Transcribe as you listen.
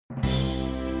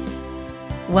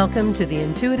Welcome to the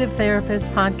Intuitive Therapist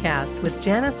Podcast with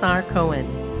Janis R. Cohen,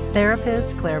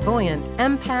 therapist, clairvoyant,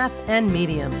 empath, and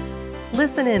medium.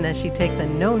 Listen in as she takes a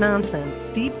no-nonsense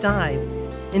deep dive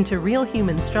into real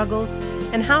human struggles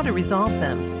and how to resolve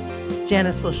them.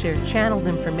 Janis will share channeled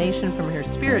information from her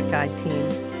spirit guide team,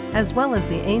 as well as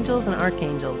the angels and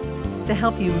archangels, to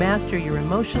help you master your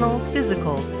emotional,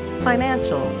 physical,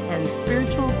 financial, and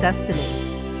spiritual destiny.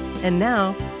 And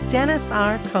now, Janis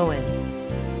R. Cohen.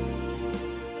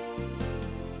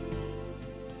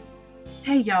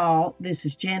 Hey y'all, this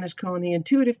is Janis Cohen, the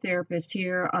Intuitive Therapist,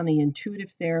 here on the Intuitive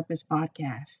Therapist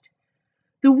Podcast.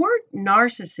 The word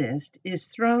narcissist is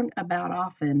thrown about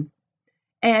often,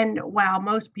 and while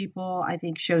most people, I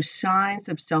think, show signs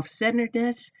of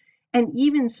self-centeredness and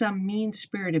even some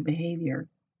mean-spirited behavior,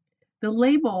 the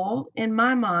label, in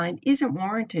my mind, isn't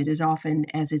warranted as often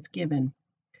as it's given.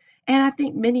 And I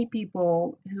think many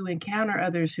people who encounter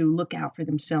others who look out for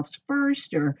themselves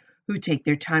first, or who take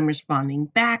their time responding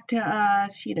back to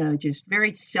us, just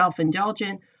very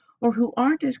self-indulgent, or who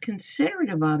aren't as considerate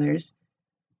of others,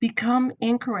 become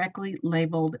incorrectly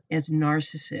labeled as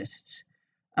narcissists.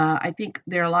 I think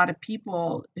there are a lot of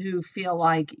people who feel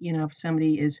like, if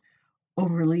somebody is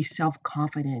overly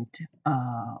self-confident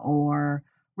or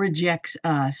rejects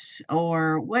us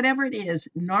or whatever it is,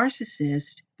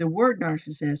 narcissist, the word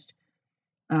narcissist,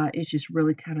 is just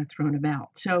really kind of thrown about.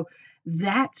 So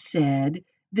that said,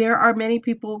 there are many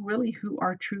people really who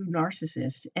are true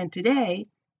narcissists. And today,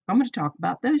 I'm going to talk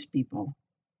about those people.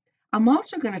 I'm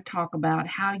also going to talk about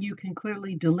how you can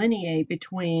clearly delineate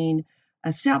between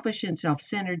a selfish and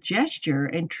self-centered gesture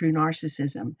and true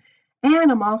narcissism.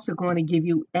 And I'm also going to give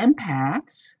you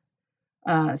empaths,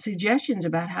 suggestions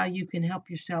about how you can help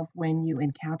yourself when you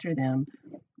encounter them.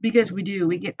 Because we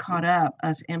get caught up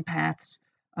as empaths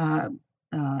with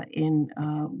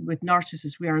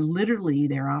narcissists. We are literally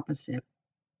their opposite.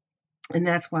 And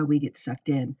that's why we get sucked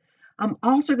in. I'm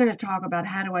also going to talk about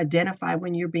how to identify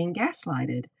when you're being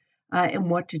gaslighted and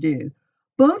what to do.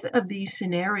 Both of these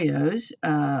scenarios,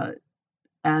 a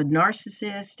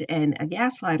narcissist and a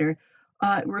gaslighter,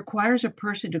 requires a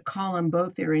person to call on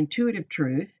both their intuitive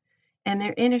truth and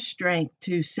their inner strength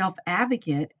to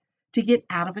self-advocate to get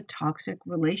out of a toxic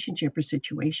relationship or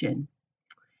situation.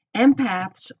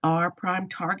 Empaths are prime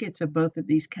targets of both of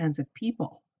these kinds of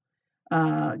people.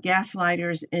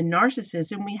 Gaslighters and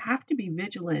narcissists, and we have to be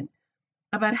vigilant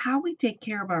about how we take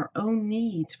care of our own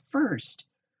needs first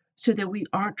so that we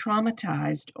aren't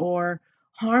traumatized or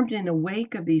harmed in the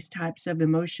wake of these types of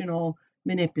emotional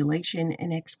manipulation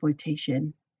and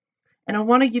exploitation. And I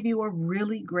want to give you a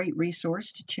really great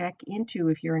resource to check into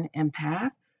if you're an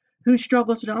empath who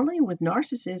struggles not only with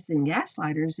narcissists and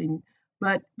gaslighters,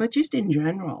 but just in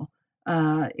general.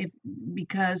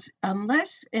 Because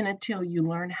unless and until you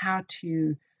learn how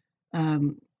to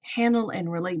handle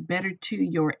and relate better to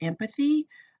your empathy,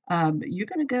 you're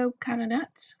going to go kind of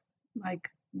nuts. Like,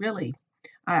 really.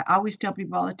 I always tell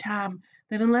people all the time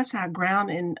that unless I ground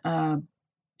and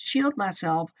shield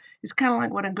myself, it's kind of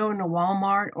like when I go into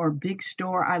Walmart or a big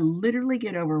store, I literally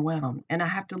get overwhelmed and I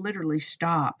have to literally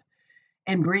stop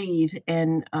and breathe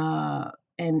and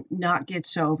not get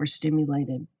so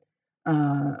overstimulated.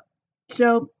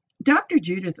 So Dr.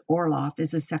 Judith Orloff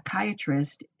is a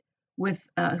psychiatrist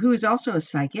who is also a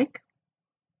psychic,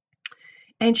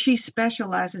 and she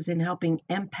specializes in helping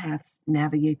empaths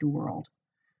navigate the world.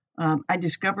 I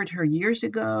discovered her years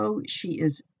ago. She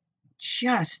is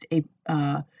just a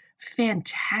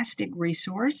fantastic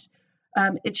resource.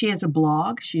 And she has a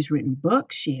blog. She's written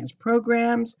books. She has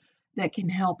programs that can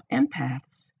help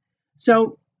empaths.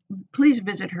 So please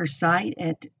visit her site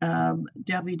at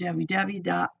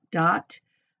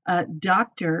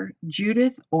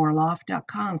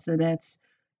www.drjudithorloff.com. So that's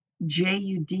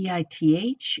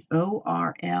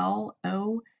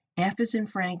JUDITHORLOF as in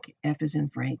Frank, F as in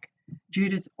Frank,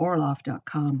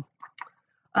 JudithOrloff.com.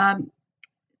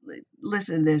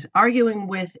 Listen to this. Arguing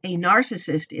with a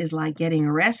narcissist is like getting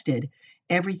arrested.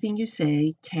 Everything you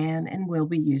say can and will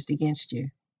be used against you.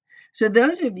 So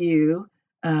those of you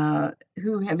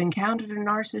who have encountered a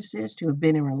narcissist, who have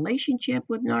been in a relationship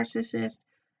with narcissists,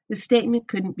 the statement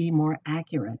couldn't be more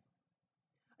accurate.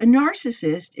 A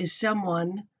narcissist is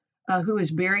someone who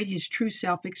has buried his true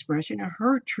self-expression or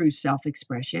her true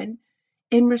self-expression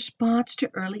in response to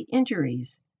early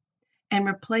injuries and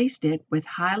replaced it with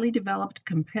highly developed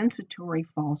compensatory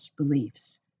false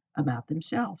beliefs about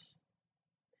themselves.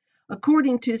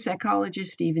 According to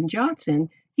psychologist Stephen Johnson,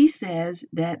 he says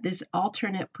that this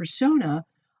alternate persona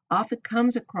often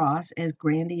comes across as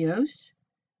grandiose,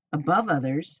 above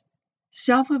others,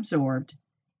 self-absorbed,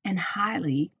 and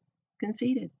highly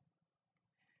conceited.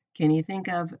 Can you think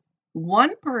of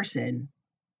one person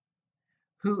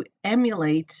who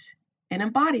emulates and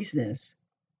embodies this.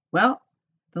 Well,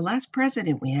 the last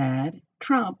president we had,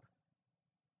 Trump,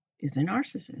 is a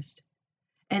narcissist.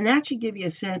 And that should give you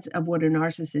a sense of what a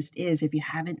narcissist is if you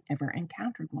haven't ever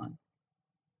encountered one.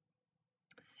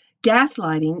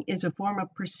 Gaslighting is a form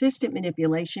of persistent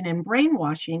manipulation and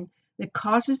brainwashing that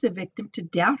causes the victim to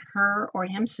doubt her or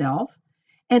himself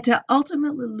and to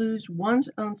ultimately lose one's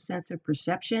own sense of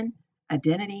perception,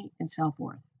 identity, and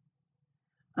self-worth.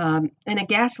 And a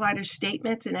gaslighter's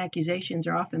statements and accusations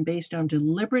are often based on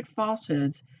deliberate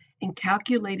falsehoods and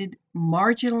calculated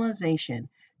marginalization.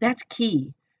 That's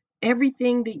key.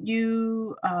 Everything that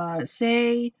you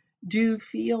say, do,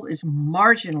 feel is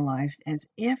marginalized as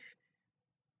if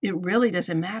it really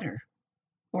doesn't matter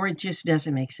or it just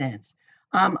doesn't make sense.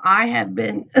 I have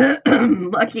been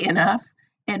lucky enough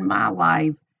in my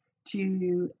life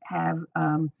to have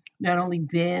not only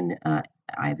been,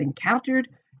 I've encountered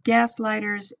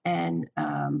gaslighters and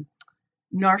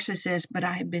narcissists, but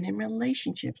I have been in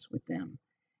relationships with them.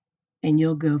 And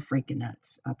you'll go freaking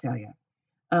nuts, I'll tell you.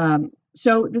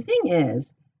 So the thing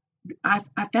is, I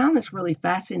found this really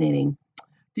fascinating.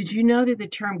 Did you know that the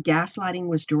term gaslighting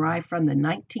was derived from the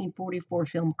 1944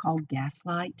 film called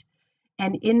Gaslight?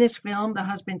 And in this film, the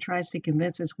husband tries to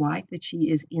convince his wife that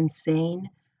she is insane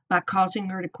by causing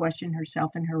her to question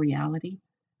herself and her reality.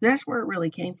 That's where it really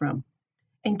came from.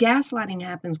 And gaslighting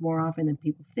happens more often than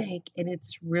people think, and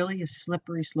it's really a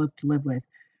slippery slope to live with.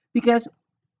 Because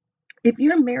if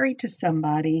you're married to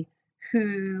somebody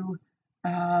who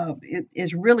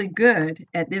is really good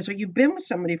at this, or you've been with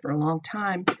somebody for a long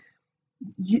time,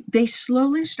 they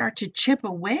slowly start to chip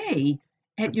away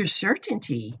at your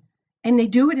certainty. And they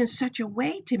do it in such a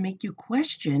way to make you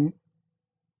question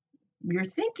your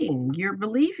thinking, your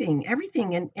believing,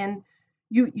 everything. And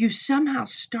you somehow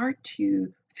start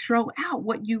to throw out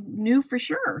what you knew for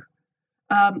sure.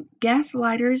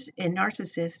 Gaslighters and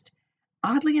narcissists,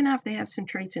 oddly enough, they have some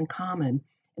traits in common.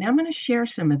 And I'm going to share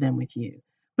some of them with you.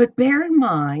 But bear in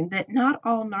mind that not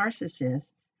all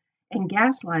narcissists and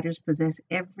gaslighters possess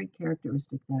every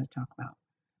characteristic that I talk about.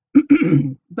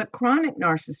 But chronic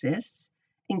narcissists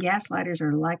and gaslighters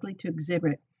are likely to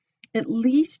exhibit at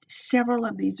least several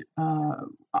of these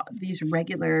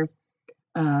regular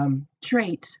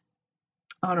traits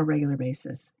on a regular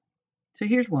basis. So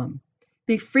here's one.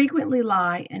 They frequently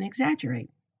lie and exaggerate.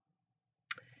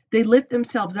 They lift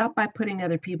themselves up by putting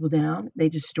other people down. They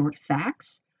distort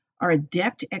facts, are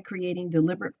adept at creating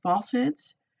deliberate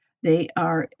falsehoods. They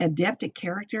are adept at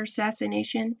character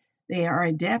assassination. They are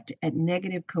adept at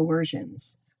negative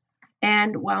coercions.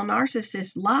 And while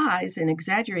narcissist lies and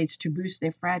exaggerates to boost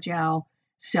their fragile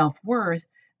self-worth,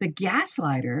 the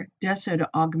gaslighter does so to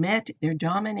augment their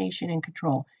domination and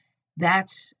control.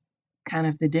 That's kind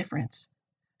of the difference.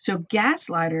 So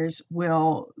gaslighters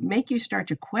will make you start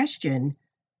to question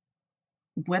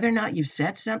whether or not you've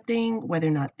said something, whether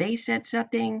or not they said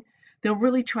something. They'll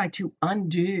really try to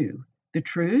undo the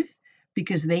truth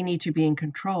because they need to be in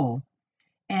control.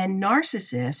 And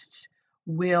narcissists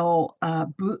will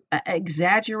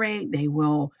exaggerate, they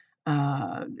will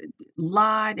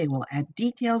lie, they will add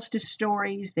details to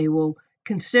stories, they will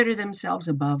consider themselves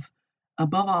above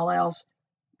all else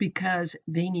because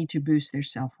they need to boost their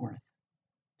self-worth.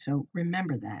 So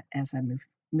remember that as I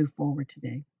move forward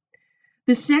today.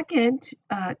 The second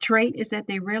trait is that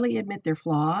they rarely admit their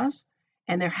flaws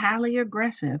and they're highly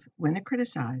aggressive when they're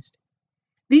criticized.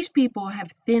 These people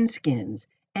have thin skins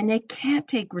and they can't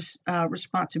take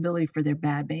responsibility for their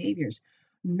bad behaviors.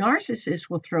 Narcissists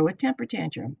will throw a temper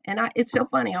tantrum. And it's so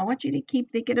funny. I want you to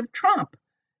keep thinking of Trump,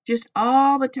 just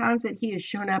all the times that he has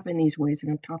shown up in these ways that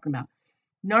I'm talking about.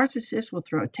 Narcissists will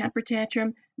throw a temper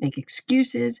tantrum, make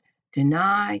excuses,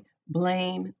 deny,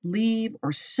 blame, leave,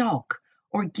 or sulk,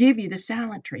 or give you the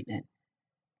silent treatment.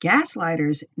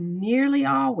 Gaslighters nearly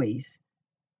always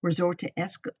resort to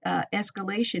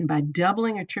escalation by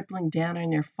doubling or tripling down on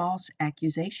their false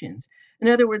accusations. In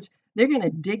other words, they're going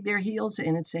to dig their heels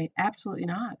in and say, absolutely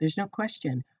not. There's no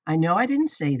question. I know I didn't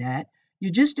say that.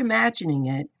 You're just imagining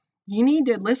it. You need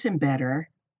to listen better.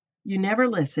 You never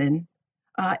listen.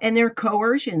 And there are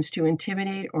coercions to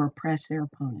intimidate or oppress their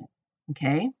opponent.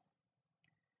 Okay?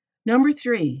 Number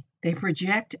 3, they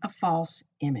project a false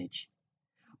image.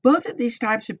 Both of these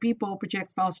types of people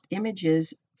project false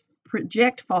images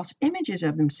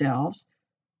of themselves,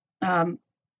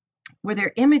 where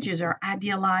their images are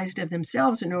idealized of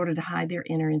themselves in order to hide their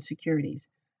inner insecurities.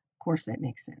 Of course, that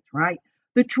makes sense, right?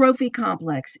 The trophy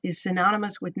complex is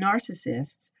synonymous with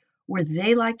narcissists, where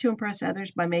they like to impress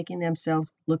others by making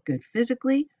themselves look good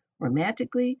physically,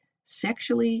 romantically,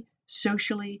 sexually,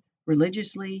 socially,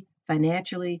 religiously,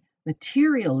 financially,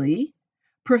 materially,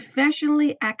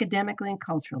 professionally, academically, and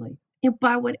culturally, and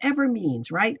by whatever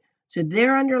means, right? So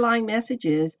their underlying message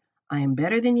is, I am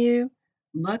better than you.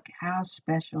 Look how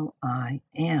special I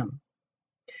am.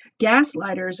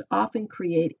 Gaslighters often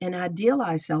create an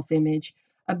idealized self image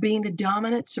of being the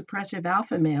dominant, suppressive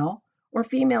alpha male or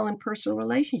female in personal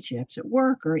relationships, at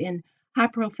work, or in high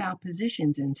profile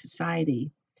positions in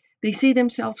society. They see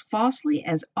themselves falsely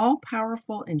as all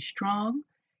powerful and strong,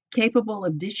 capable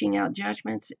of dishing out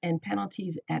judgments and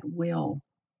penalties at will.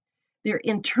 Their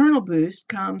internal boost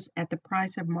comes at the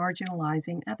price of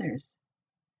marginalizing others.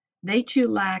 They too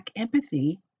lack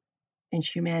empathy and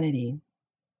humanity.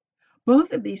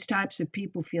 Both of these types of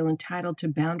people feel entitled to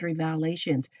boundary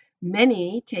violations.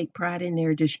 Many take pride in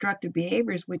their destructive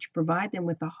behaviors, which provide them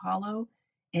with a hollow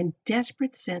and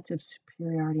desperate sense of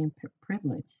superiority and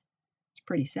privilege. It's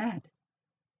pretty sad.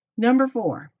 Number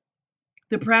 4,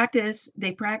 they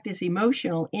practice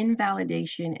emotional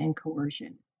invalidation and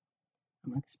coercion.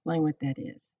 I'm going to explain what that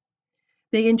is.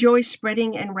 They enjoy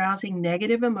spreading and rousing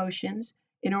negative emotions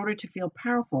in order to feel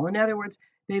powerful. In other words,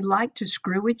 they like to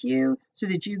screw with you so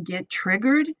that you get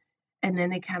triggered and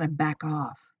then they kind of back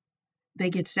off. They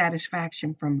get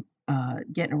satisfaction from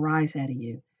getting a rise out of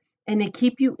you. And they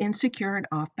keep you insecure and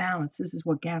off balance. This is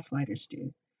what gaslighters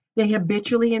do. They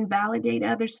habitually invalidate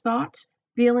others' thoughts,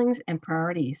 feelings, and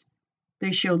priorities.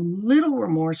 They show little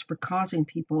remorse for causing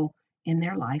people in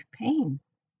their life pain,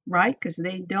 right? Because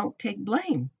they don't take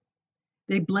blame.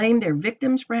 They blame their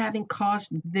victims for having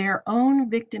caused their own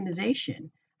victimization.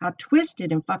 How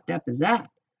twisted and fucked up is that,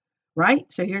 right?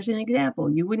 So here's an example.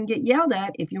 You wouldn't get yelled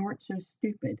at if you weren't so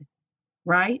stupid,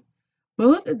 right?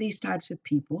 Both of these types of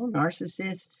people,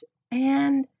 narcissists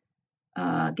and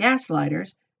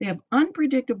gaslighters, they have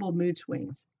unpredictable mood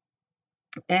swings,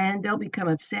 and they'll become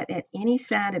upset at any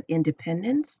sign of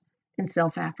independence and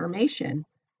self-affirmation.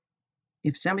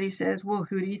 If somebody says, well,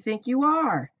 who do you think you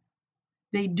are?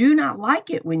 They do not like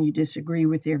it when you disagree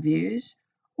with their views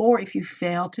or if you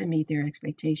fail to meet their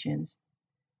expectations,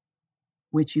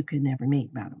 which you could never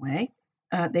meet, by the way.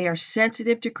 They are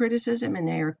sensitive to criticism and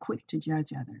they are quick to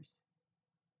judge others.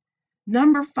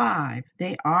 Number 5,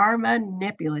 they are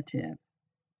manipulative.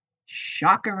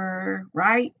 Shocker,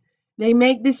 right? They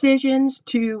make decisions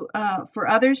for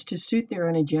others to suit their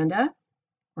own agenda,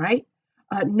 right?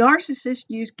 Narcissists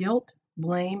use guilt,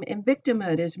 blame, and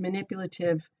victimhood as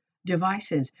manipulative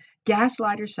devices.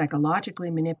 Gaslighters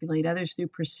psychologically manipulate others through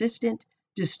persistent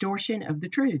distortion of the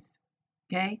truth,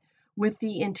 okay, with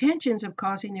the intentions of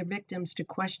causing their victims to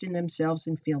question themselves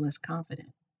and feel less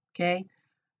confident, okay?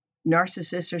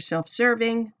 Narcissists are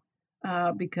self-serving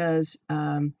because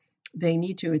they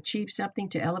need to achieve something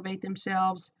to elevate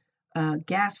themselves.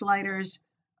 Gaslighters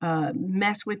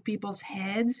mess with people's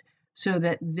heads so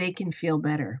that they can feel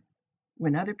better.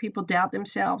 When other people doubt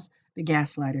themselves, the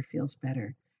gaslighter feels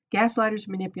better. Gaslighters'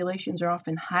 manipulations are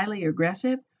often highly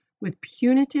aggressive, with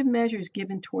punitive measures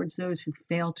given towards those who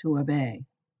fail to obey,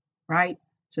 right?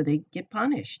 So they get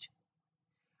punished.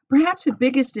 Perhaps the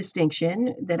biggest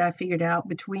distinction that I figured out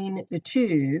between the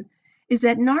two is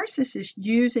that narcissists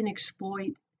use and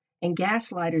exploit, and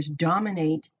gaslighters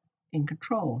dominate and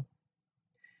control.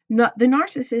 The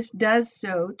narcissist does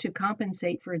so to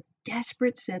compensate for a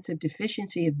desperate sense of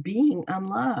deficiency of being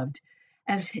unloved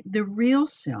as the real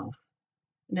self.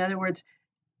 In other words,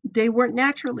 they weren't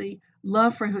naturally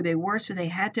loved for who they were, so they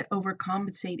had to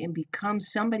overcompensate and become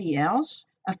somebody else,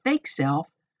 a fake self,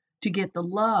 to get the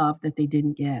love that they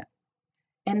didn't get.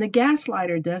 And the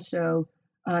gaslighter does so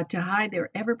to hide their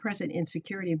ever present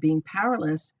insecurity of being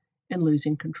powerless and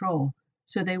losing control.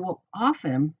 So they will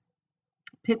often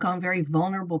pick on very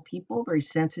vulnerable people, very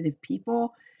sensitive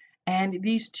people. And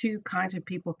these two kinds of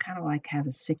people kind of like have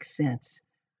a sixth sense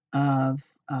of,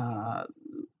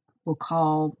 we'll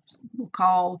call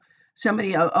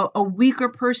somebody a weaker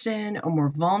person, a more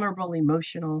vulnerable,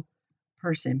 emotional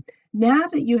person. Now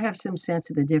that you have some sense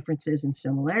of the differences and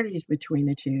similarities between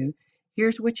the two,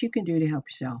 here's what you can do to help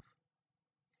yourself.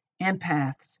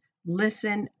 Empaths,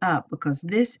 listen up, because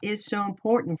this is so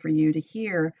important for you to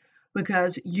hear,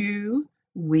 because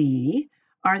we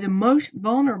are the most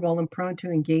vulnerable and prone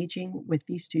to engaging with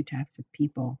these two types of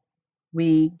people.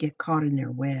 We get caught in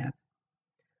their web.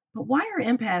 But why are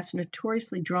empaths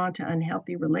notoriously drawn to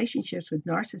unhealthy relationships with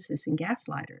narcissists and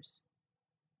gaslighters?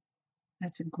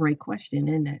 That's a great question,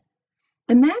 isn't it?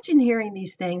 Imagine hearing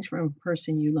these things from a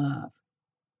person you love.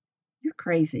 You're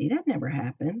crazy. That never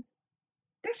happened.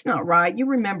 That's not right. You're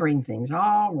remembering things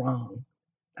all wrong.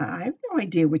 I have no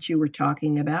idea what you were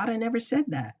talking about. I never said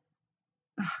that.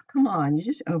 Oh, come on, you're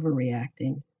just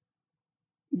overreacting.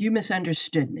 You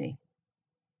misunderstood me.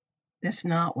 That's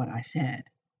not what I said.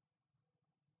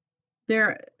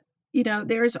 There,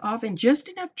 there's often just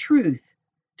enough truth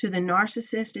to the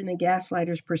narcissist and the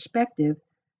gaslighter's perspective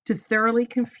to thoroughly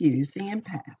confuse the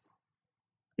empath.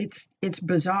 It's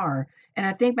bizarre. And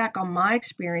I think back on my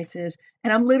experiences,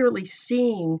 and I'm literally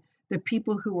seeing the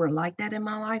people who were like that in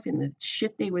my life and the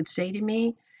shit they would say to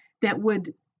me that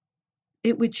would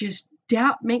just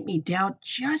make me doubt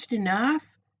just enough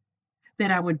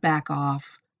that I would back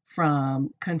off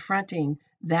from confronting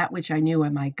that which I knew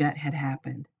in my gut had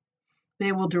happened.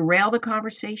 They will derail the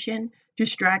conversation,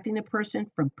 distracting the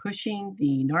person from pushing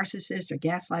the narcissist or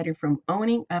gaslighter from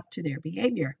owning up to their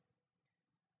behavior.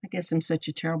 I guess I'm such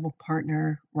a terrible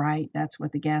partner, right? That's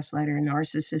what the gaslighter and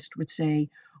narcissist would say.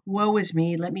 Woe is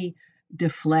me, let me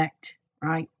deflect,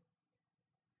 right?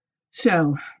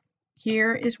 So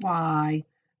here is why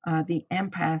the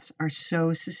empaths are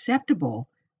so susceptible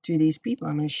to these people.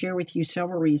 I'm going to share with you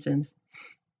several reasons.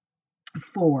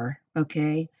 4,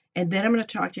 okay? And then I'm going to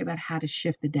talk to you about how to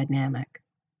shift the dynamic.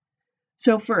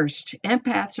 So first,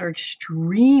 empaths are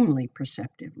extremely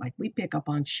perceptive. Like we pick up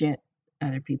on shit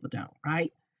other people don't,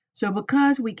 right? So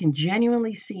because we can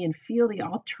genuinely see and feel the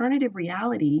alternative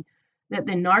reality that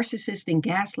the narcissist and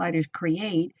gaslighters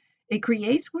create, it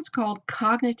creates what's called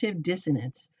cognitive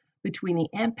dissonance between the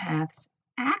empath's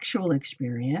actual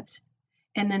experience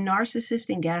and the narcissist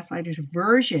and gaslighter's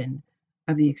version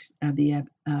of the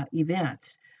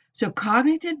events. So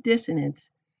cognitive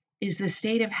dissonance is the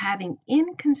state of having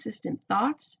inconsistent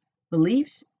thoughts,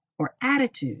 beliefs, or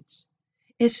attitudes,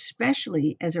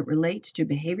 especially as it relates to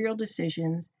behavioral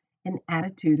decisions and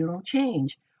attitudinal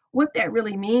change. What that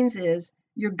really means is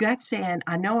your gut saying,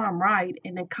 I know I'm right,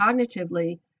 and then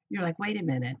cognitively, you're like, wait a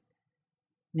minute,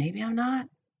 maybe I'm not.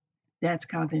 That's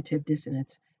cognitive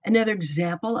dissonance. Another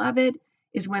example of it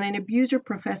is when an abuser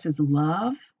professes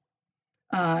love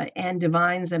and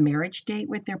divines a marriage date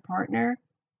with their partner,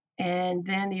 and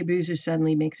then the abuser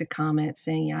suddenly makes a comment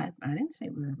saying, yeah, I didn't say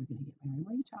we were ever going to get married.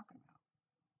 What are you talking about?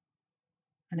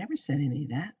 I never said any of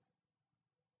that.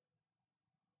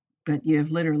 But you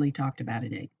have literally talked about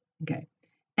it. Okay.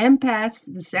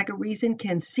 Empaths, the second reason,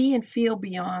 can see and feel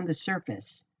beyond the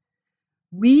surface.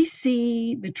 We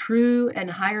see the true and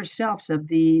higher selves of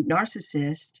the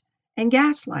narcissist and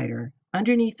gaslighter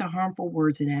underneath the harmful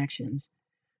words and actions.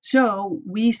 So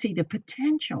we see the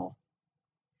potential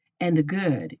and the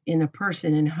good in a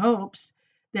person in hopes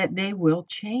that they will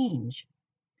change.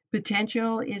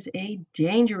 Potential is a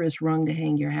dangerous rung to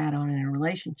hang your hat on in a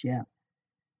relationship.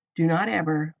 Do not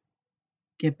ever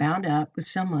get bound up with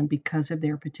someone because of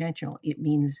their potential. It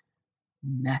means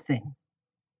nothing.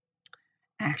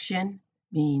 Action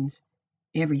means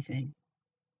everything.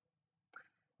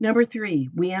 Number 3,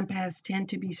 we empaths tend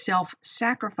to be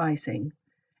self-sacrificing.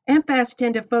 Empaths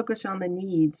tend to focus on the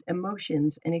needs,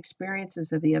 emotions, and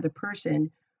experiences of the other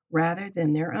person rather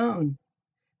than their own.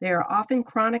 They are often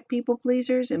chronic people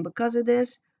pleasers, and because of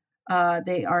this,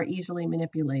 they are easily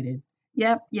manipulated.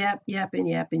 Yep,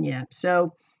 and yep.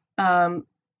 So,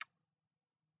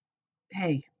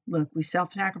 hey, look, we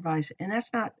self-sacrifice, and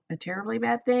that's not a terribly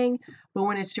bad thing, but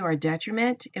when it's to our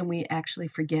detriment and we actually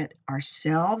forget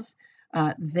ourselves,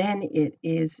 then it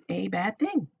is a bad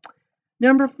thing.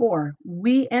 Number 4,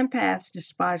 we empaths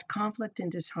despise conflict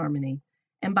and disharmony,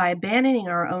 and by abandoning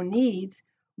our own needs,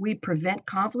 we prevent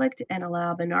conflict and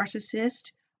allow the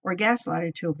narcissist or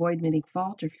gaslighter to avoid admitting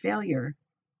fault or failure.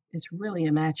 It's really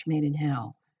a match made in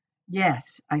hell.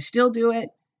 Yes, I still do it.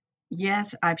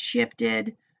 Yes, I've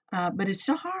shifted. But it's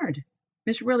so hard.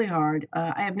 It's really hard.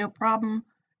 I have no problem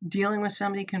dealing with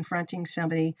somebody, confronting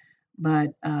somebody,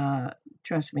 but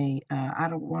trust me, I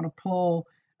don't want to pull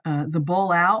the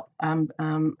bull out. I'm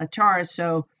a Taurus,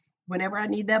 so whenever I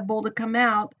need that bull to come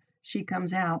out, she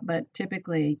comes out. But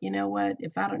typically, you know what?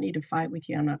 If I don't need to fight with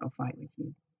you, I'm not going to fight with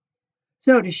you.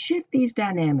 So to shift these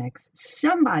dynamics,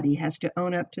 somebody has to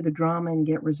own up to the drama and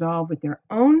get resolved with their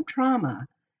own trauma.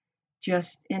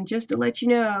 Just to let you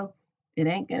know, it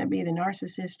ain't going to be the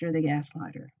narcissist or the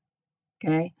gaslighter,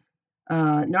 okay?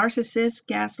 Narcissists,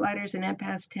 gaslighters, and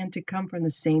empaths tend to come from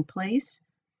the same place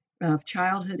of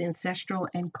childhood, ancestral,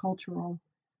 and cultural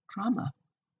trauma.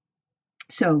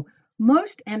 So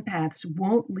most empaths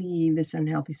won't leave this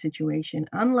unhealthy situation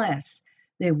unless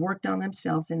they've worked on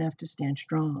themselves enough to stand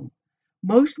strong.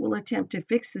 Most will attempt to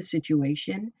fix the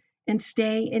situation and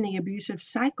stay in the abusive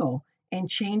cycle and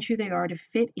change who they are to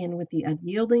fit in with the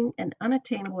unyielding and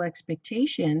unattainable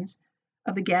expectations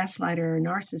of the gaslighter or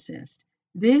narcissist.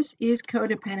 This is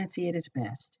codependency at its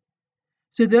best.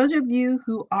 So those of you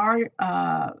who are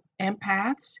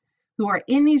empaths, who are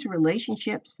in these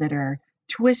relationships that are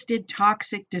twisted,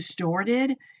 toxic,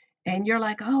 distorted, and you're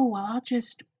like, oh, well, I'll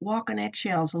just walk on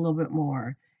eggshells a little bit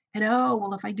more. And oh,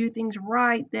 well, if I do things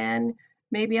right, then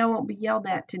maybe I won't be yelled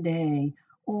at today.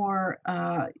 Or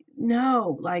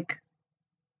no, like,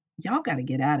 y'all got to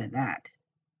get out of that.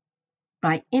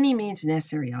 By any means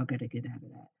necessary, y'all got to get out of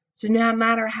that. So no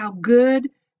matter how good,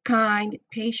 kind,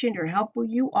 patient, or helpful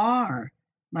you are,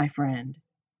 my friend,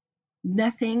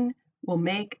 nothing will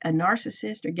make a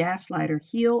narcissist or gaslighter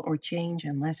heal or change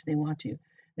unless they want to.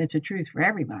 That's a truth for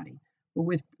everybody. But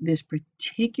with this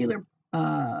particular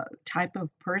type of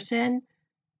person,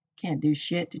 can't do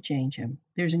shit to change him.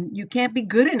 You can't be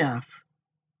good enough.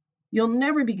 You'll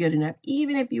never be good enough.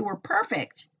 Even if you were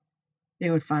perfect, they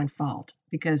would find fault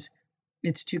because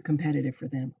it's too competitive for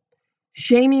them.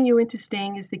 Shaming you into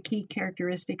staying is the key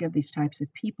characteristic of these types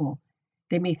of people.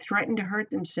 They may threaten to hurt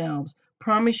themselves,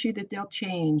 promise you that they'll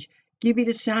change, give you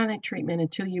the silent treatment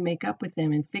until you make up with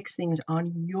them and fix things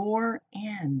on your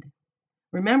end.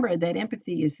 Remember that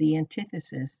empathy is the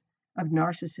antithesis of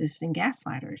narcissists and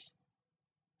gaslighters.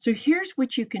 So here's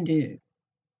what you can do.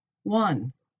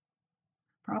 One,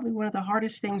 probably one of the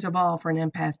hardest things of all for an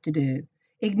empath to do.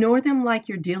 Ignore them like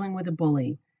you're dealing with a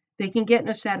bully. They can get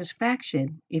no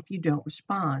satisfaction if you don't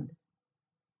respond.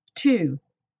 Two,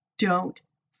 don't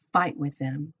fight with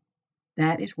them.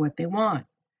 That is what they want.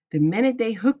 The minute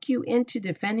they hook you into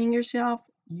defending yourself,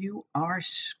 you are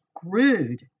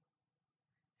screwed.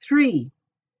 Three,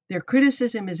 their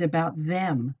criticism is about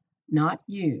them, not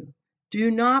you.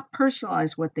 Do not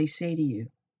personalize what they say to you.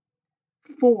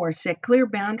 Four, set clear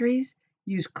boundaries.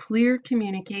 Use clear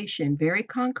communication very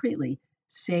concretely.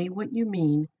 Say what you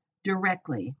mean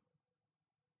directly.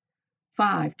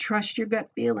 Five, trust your gut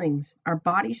feelings. Our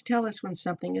bodies tell us when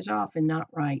something is off and not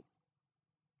right.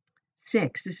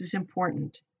 Six, this is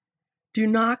important. Do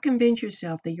not convince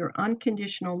yourself that your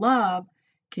unconditional love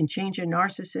can change a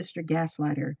narcissist or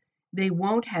gaslighter. They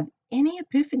won't have any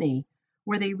epiphany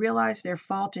where they realize their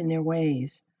fault in their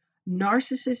ways.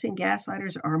 Narcissists and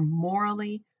gaslighters are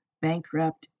morally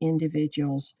bankrupt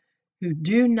individuals who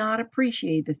do not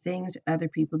appreciate the things other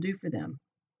people do for them.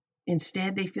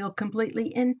 Instead, they feel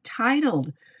completely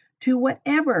entitled to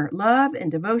whatever love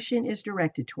and devotion is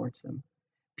directed towards them.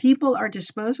 People are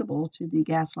disposable to the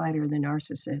gaslighter and the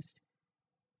narcissist,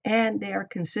 and they are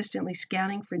consistently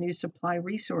scouting for new supply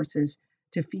resources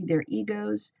to feed their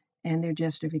egos and their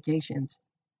justifications.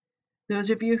 Those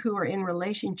of you who are in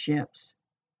relationships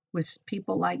with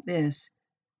people like this,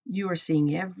 you are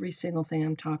seeing every single thing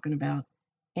I'm talking about,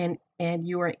 and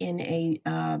you are in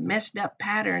a messed up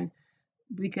pattern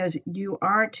because you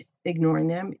aren't ignoring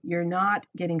them. You're not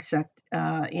getting sucked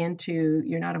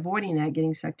you're not avoiding that,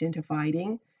 getting sucked into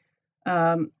fighting.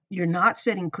 You're not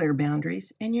setting clear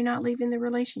boundaries, and you're not leaving the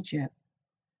relationship.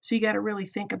 So you got to really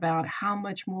think about how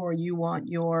much more you want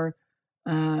your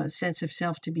sense of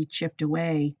self to be chipped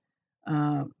away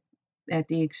at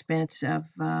the expense of,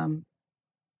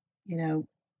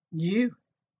 you.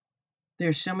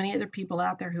 There's so many other people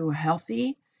out there who are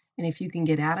healthy, and if you can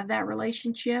get out of that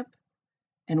relationship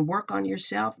and work on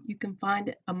yourself, you can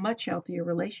find a much healthier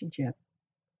relationship.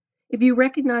 If you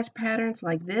recognize patterns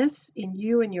like this in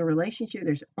you and your relationship,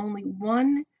 there's only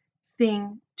one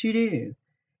thing to do.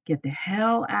 Get the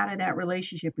hell out of that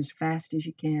relationship as fast as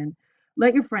you can.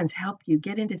 Let your friends help you.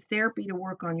 Get into therapy to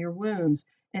work on your wounds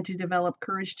and to develop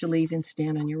courage to leave and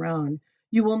stand on your own.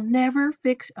 You will never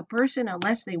fix a person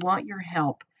unless they want your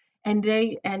help, and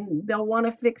they'll want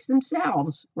to fix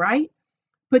themselves, right?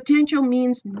 Potential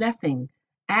means nothing.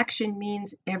 Action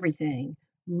means everything.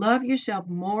 Love yourself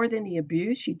more than the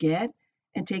abuse you get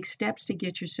and take steps to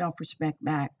get your self-respect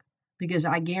back. Because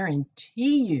I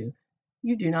guarantee you,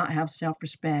 you do not have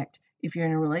self-respect if you're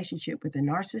in a relationship with a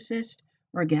narcissist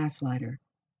or a gaslighter.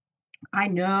 I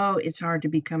know it's hard to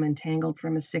become entangled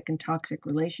from a sick and toxic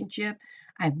relationship.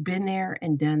 I've been there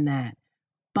and done that,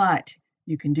 but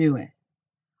you can do it.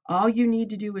 All you need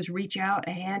to do is reach out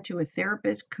a hand to a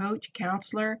therapist, coach,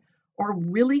 counselor, or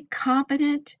really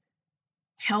competent,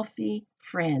 healthy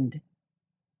friend,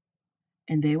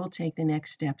 and they will take the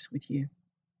next steps with you.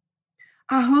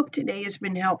 I hope today has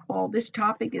been helpful. This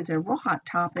topic is a real hot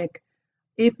topic.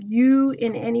 If you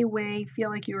in any way feel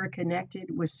like you are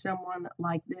connected with someone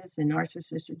like this, a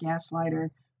narcissist or gaslighter,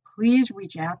 please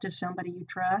reach out to somebody you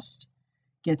trust.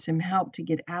 Get some help to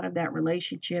get out of that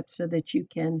relationship so that you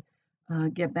can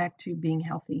get back to being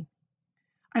healthy.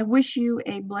 I wish you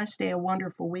a blessed day, a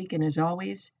wonderful week, and as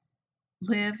always,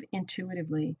 live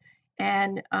intuitively.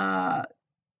 And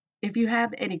if you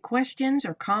have any questions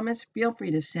or comments, feel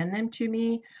free to send them to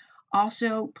me.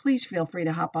 Also, please feel free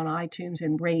to hop on iTunes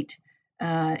and rate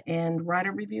and write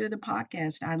a review of the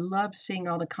podcast. I love seeing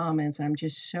all the comments. I'm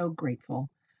just so grateful.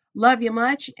 Love you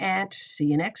much, and see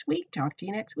you next week. Talk to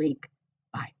you next week.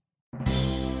 Bye.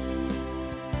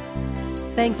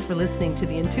 Thanks for listening to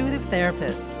The Intuitive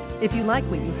Therapist. If you like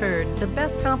what you heard, the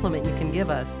best compliment you can give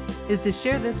us is to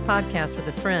share this podcast with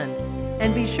a friend.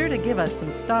 And be sure to give us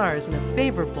some stars and a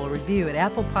favorable review at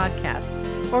Apple Podcasts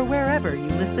or wherever you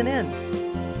listen in.